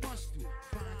what I must do.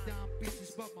 Find down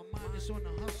business, but my mind is on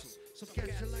the hustle. Some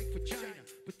cats are like vagina,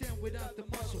 but then without the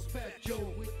muscle. Fat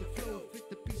Joe with the flow, fit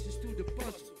the pieces to the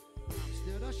puzzle. Rhymes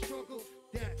that I struggle,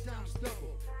 that time's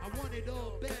double. I want it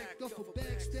all back, duffel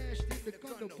bag stashed in the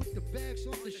condo. Put the bags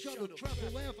on the shuttle,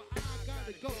 travel wherever I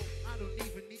gotta go. I don't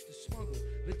even need to smuggle,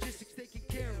 logistics taken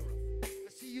care of. I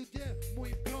see you there,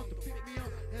 muy pronto. Pick me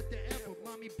up at the airport,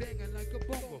 mommy banging like a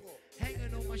bongo.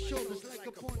 Hanging on my shoulders like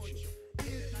a poncho.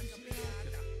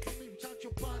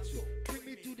 Bring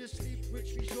me to the sleep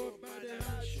rich resort by the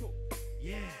rancho.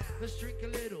 Yeah, let's drink a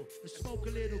little, let's smoke a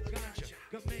little ganja.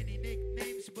 Got many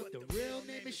nicknames, but the real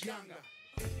name is Younger.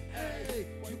 Hey,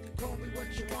 you can call me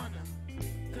what you wanna.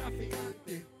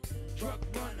 Traficante, truck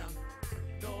runner.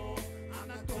 No, I'm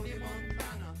not Tony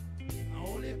Montana. I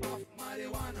only puff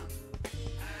marijuana.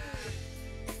 Hey,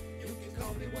 you can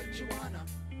call me what you wanna.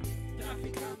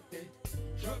 Traficante,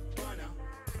 truck runner.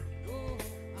 No,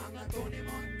 I'm not Tony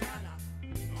Montana.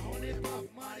 I only puff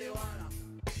marijuana.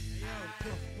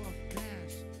 Yo, puff,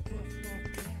 pass.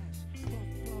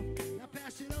 Now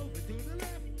pass it over to the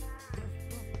left.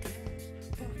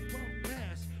 Puff,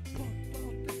 pass.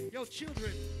 Yo,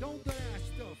 children, don't do that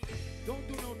stuff. Don't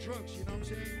do no drugs, you know what I'm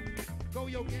saying? Go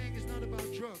Yo Gang is not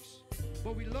about drugs,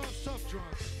 but we love soft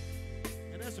drugs,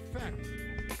 and that's a fact.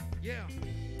 Yeah,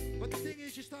 but the thing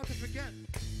is, you start to forget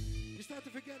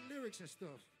lyrics and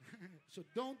stuff. So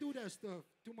don't do that stuff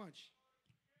too much.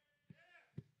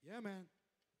 Yeah, man.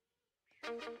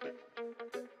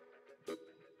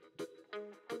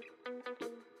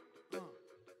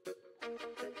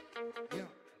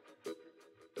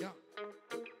 Yeah.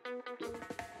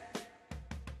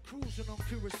 Cruising on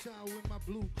Curacao in my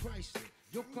blue Chrysler.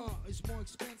 Your car is more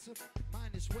expensive,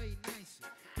 mine is way nicer.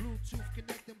 Bluetooth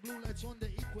connecting blue lights on the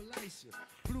equalizer.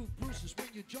 Blue bruises when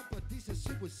you jump a decent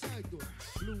suicide door.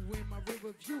 Blue in my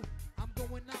river view, I'm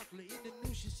going out. In the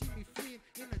news you see me fleeing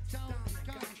in a town and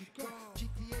country car.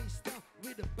 GTA style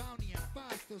with a bounty and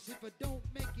 5 stars. If I don't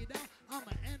make it out,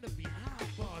 I'ma end up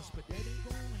behind bars. But that ain't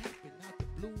gonna happen, not the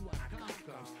blue icon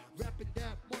cars. Rapping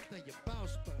that one thing your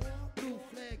boss but blue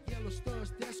flag, yellow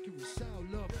stars, that's Curacao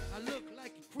love. I look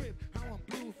like a crib, how I'm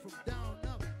blue from down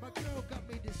up. My girl got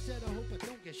me this set, I hope I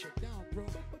don't get shut down, bro.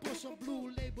 Put some blue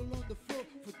label on the floor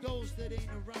for those that ain't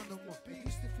around no more. I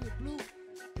used to feel blue,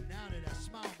 but now that I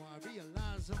smile more, I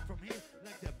realize I'm from here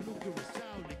like that blue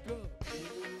Curacao nigga.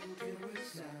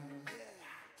 Curacao,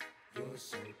 you're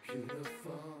so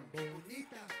beautiful.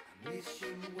 Bonita, I miss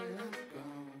you when I'm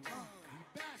gone.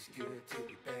 It's good to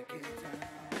be back in town.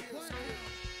 Curacao,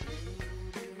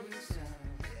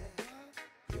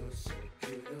 you're so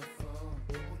beautiful.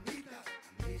 Bonita,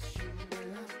 I miss you when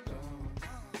I'm gone.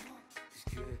 It's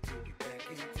good to be back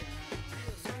in town.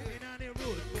 Walking on the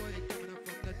road, boy, coming up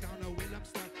from the town of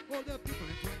Williamstown. All the people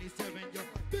in 27, yo,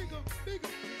 big up.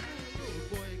 Road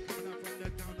boy, coming up from the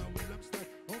town of Williamstown.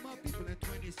 All my people in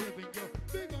 27, yo,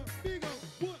 big up.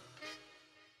 What?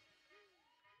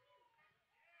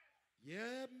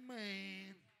 Yeah,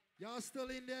 man. Y'all still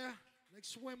in there? Like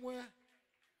swimwear?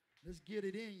 Let's get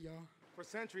it in, y'all. For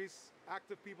centuries,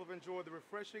 active people have enjoyed the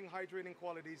refreshing, hydrating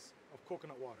qualities of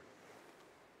coconut water.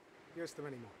 Here's to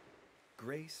many more.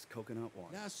 Grace Coconut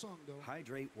Water. Last song, though.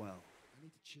 Hydrate well. I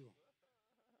need to chill.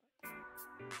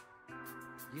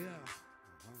 Yeah.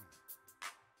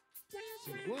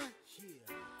 Say what?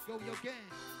 Yeah. Go your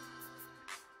gang.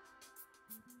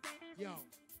 Yo.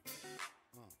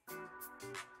 Now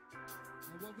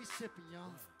what we sipping,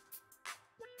 y'all?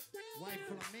 White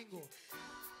flamingo.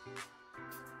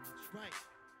 That's right.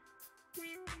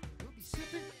 We'll be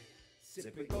sipping.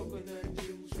 Sipping coconut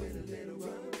juice with a little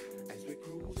rum as we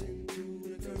cruise into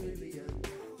the Caribbean.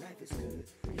 Life is good,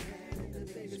 we having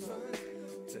the biggest fun.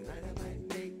 Tonight I might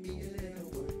make me a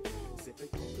little one. Sipping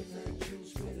coconut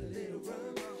juice with a little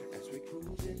rum as we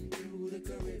cruise into the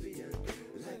Caribbean.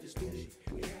 Life is good,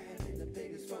 we having the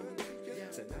biggest fun.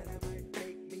 Tonight I might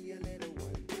make me a little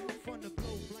one. From the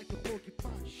globe like a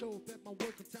porcupine. Show up at my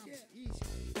working time is easy.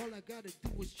 All I gotta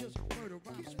do is just murder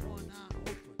rhymes. One eye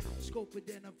open. Scope it,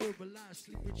 then I verbalize.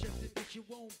 Sleep rejected, but you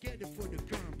won't get it for the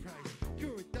current price.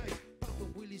 Curacao,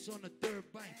 popping wheelies on a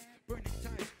third bite. Burning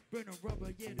ties, burning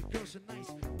rubber, yeah, the girls are nice.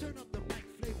 Turn up the mic,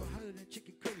 flavor hotter than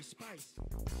chicken curry spice.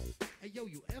 Hey yo,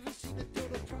 you ever seen a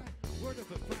total fry? Word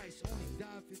of advice, only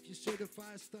dive if you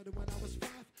certified. Started when I was 5,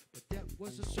 but that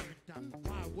was a certain time.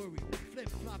 Why worry?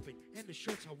 Flip-flopping, and the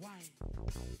shirts Hawaiian.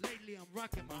 Lately I'm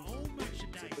rocking my own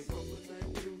merchandise. Sipping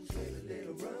coconut juice with a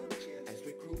little rum as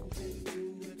we cruise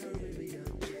into the Caribbean.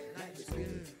 Life is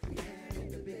good, we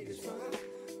having the biggest fun.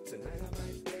 Tonight I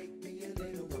might make me a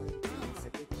little one.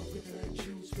 Sipping coconut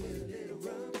juice with a little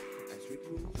rum as we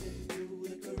cruise into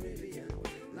the Caribbean.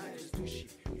 Life is douchey,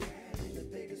 we having the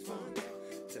biggest fun.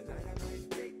 Tonight I might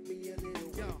make me a little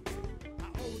one. Yo, I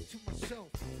owe it to myself,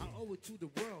 I owe it to the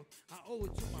world, I owe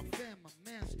it to my fam, my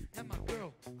mans, and my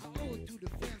girl. I owe it to the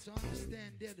fans to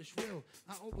understand that it's real.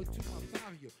 I owe it to my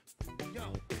barrio.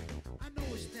 Yo, I know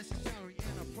it's necessary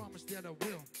and I promise that I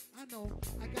will. I know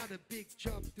I got a big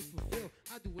job to fulfill.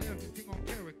 I do everything on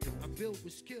character, I build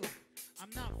with skill. I'm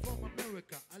not from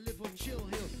America, I live on Chill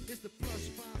Hill. It's the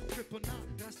 +5 triple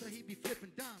nine. That's how he be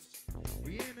flipping dimes.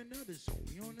 We in another zone,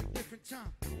 we on a different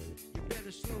time. You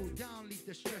better slow down, leave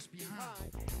the stress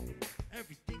behind.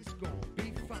 Everything's gonna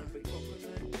be fine. Sipping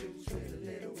coconut juice with a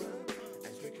little rum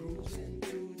as we cruise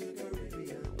into the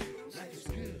Caribbean. Life is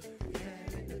good, we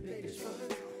having the biggest fun.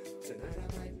 Tonight I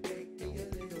might make me a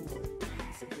little one.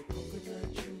 Sipping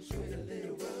coconut juice with a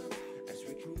little rum as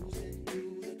we cruise into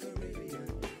the Caribbean.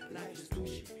 Life is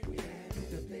douchey, we having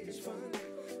the biggest fun.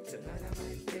 Tonight I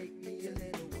might make me a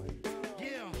little one.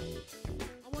 Yeah,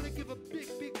 I want to give a big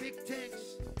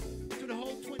thanks to the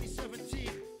whole 2017.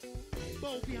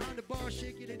 Bo behind the bar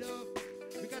shaking it up.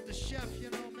 We got the chef, you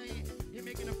know, man, he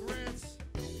making the breads.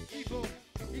 Evo,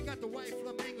 he got the white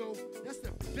flamingo. That's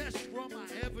the best rum I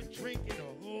ever drink in the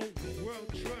whole world,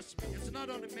 trust me. It's not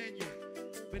on the menu,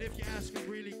 but if you ask a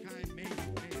really kind man.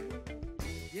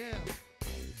 Yeah.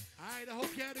 All right, I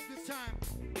hope you had a good time.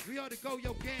 We are the Go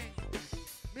Yo Gang.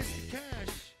 Mr.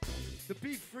 Cash, the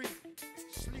Beat Freak,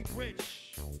 Sleep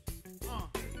Rich.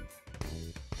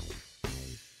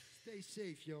 Stay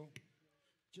safe, yo.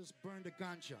 Just burn the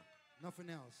ganja. Nothing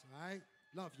else, all right?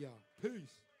 Love y'all.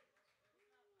 Peace.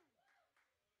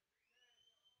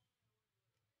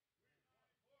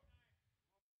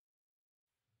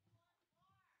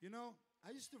 You know,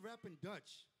 I used to rap in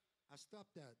Dutch. I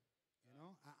stopped that, you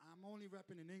know? I'm only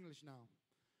rapping in English now.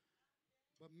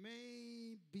 But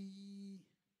maybe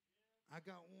I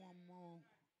got one more.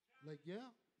 Like, yeah?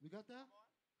 We got that?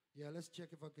 Yeah, let's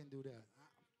check if I can do that.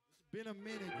 It's been a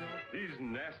minute, yo. These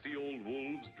nasty old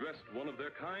wolves dressed one of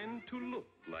their kind to look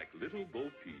like little Bo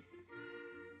Peep.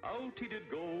 Out he did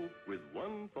go with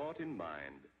one thought in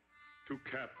mind, to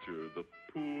capture the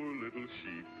poor little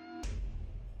sheep.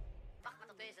 Wacht maar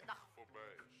tot deze dag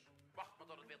voorbij is. Wacht maar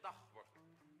tot het weer dag wordt.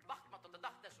 Wacht maar tot de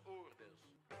dag des oordeels.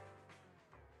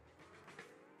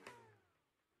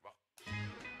 Wacht.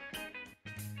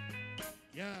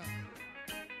 Yeah.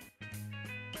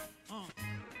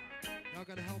 Y'all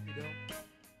gotta help me, though.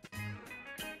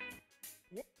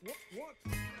 What? What?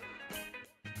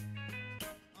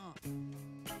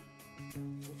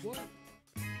 What?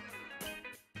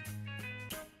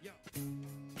 Yo.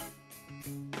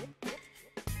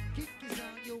 Kijk eens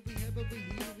aan, yo, wie hebben we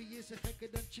hier? Wie is er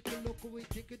gekker dan Chicken Loco? Ik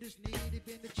kikker dus niet. Ik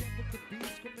ben de champ op de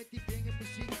beach. Kom met die bingen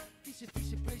muziek.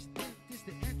 Vieze president, het is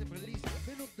de anthem release.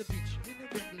 Ben op de beach, in een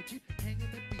regular jeep. Hangen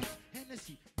met beach,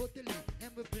 Hennessy, Bottelie.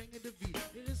 En we brengen de wiet.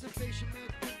 Er is een feestje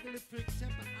met winkelen, friks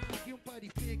en beaagje. Een party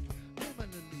pik,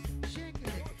 permanently. Shaken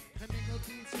lekker. Gemengeld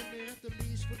iets in de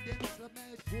rentelies. Voor Dennis, laat mij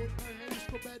het woord maar eens.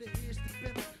 Kom bij de eerste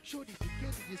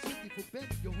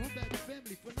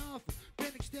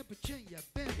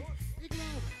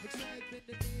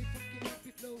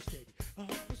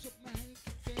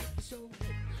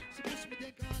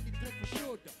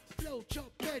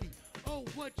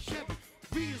much heavy.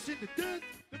 We is in the dirt.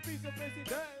 The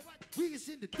vice-president. We is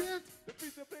in the dirt. The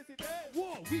vice-president.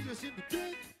 Whoa, we is in the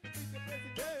dirt. The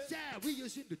vice-president. Yeah, we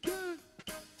is in the dirt.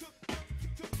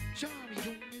 Charmy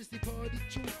jong is die party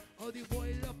tune. Al die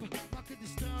boy-lappen maken de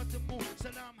straten moe.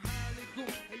 Salam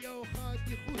halikum, en jou gaat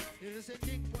die goed. Er is een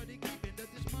ding wat ik niet ben, dat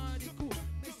is maar die koe.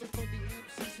 Meestal van die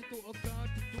MC's zitten elkaar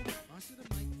te doen. Als ze de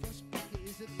mic vastpakken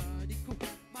is het ladikoe.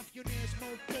 Mafionairs,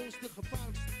 moto's, de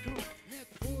gevaarlijkste crew. Net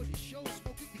voor die show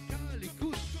smoke ik die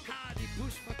kalikoes. Ha die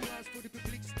bush, maar klaar voor de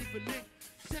publiekstieveling.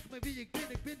 Zeg me wie ik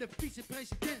ben de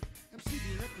vice-president. MC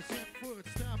die represent voor het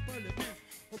straatparlement.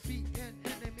 Op BNN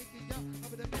neem ik een jou,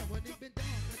 maar de man, want ik ben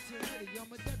down met z'n rijden.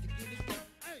 Jammer dat ik in de game.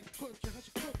 Hey, kortje, als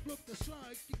je kop loopt, dan sla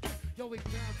ik die kop. Yo, ik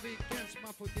praat weekends,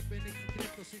 maar voor dit ben ik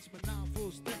geknipt al sinds mijn naam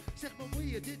vol stem. Zeg me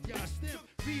wie je dit jaar stemt.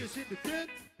 Wie is in de tent?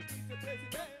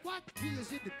 Wat? Wie is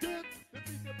in de tent?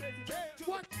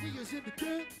 Wat? Wie is in de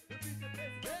tent?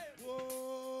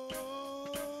 Whoa,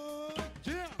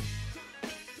 yeah.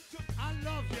 I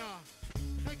love y'all.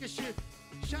 Gekke shit.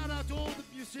 Shout out to all the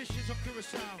musicians of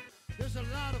Curacao. There's a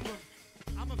lot of them.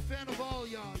 I'm a fan of all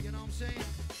y'all, you know what I'm saying?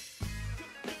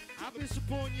 I've been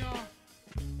supporting y'all.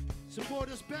 Support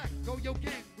us back. Go Yo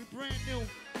Gang. We brand new.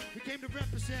 We came to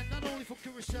represent not only for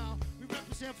Curacao. We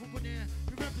represent for Bonaire.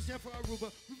 We represent for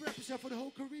Aruba. We represent for the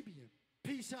whole Caribbean.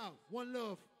 Peace out. One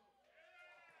love.